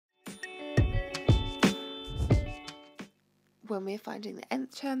when we're finding the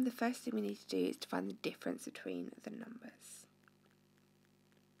nth term, the first thing we need to do is to find the difference between the numbers.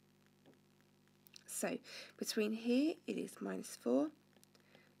 So between here it is -4,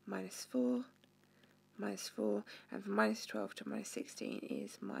 -4, -4, and from -12 to -16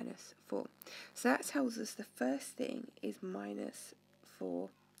 is -4. So that tells us the first thing is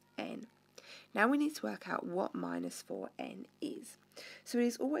 -4n. Now we need to work out what -4n is. So it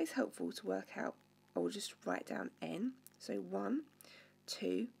is always helpful to work out, I will just write down n. So 1,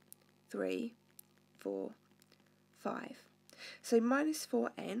 2, 3, 4, 5. So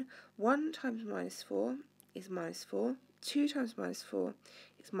 -4n, 1 times -4 is -4, 2 times -4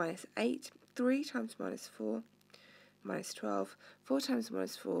 is -8, 3 times -4, -12, 4 times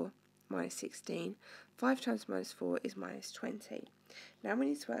 -4, -16, 5 times -4 is -20. Now we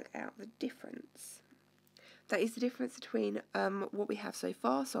need to work out the difference. That is the difference between what we have so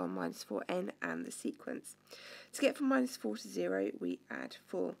far, so our -4n and the sequence. To get from -4 to 0, we add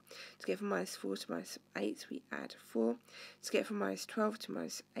 4. To get from -4 to -8, we add 4. To get from -12 to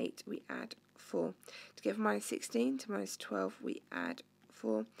 -8, we add 4. To get from -16 to -12, we add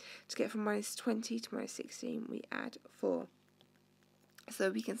 4. To get from -20 to -16, we add 4.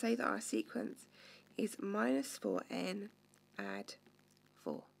 So we can say that our sequence is -4n add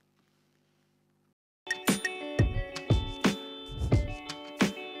 4.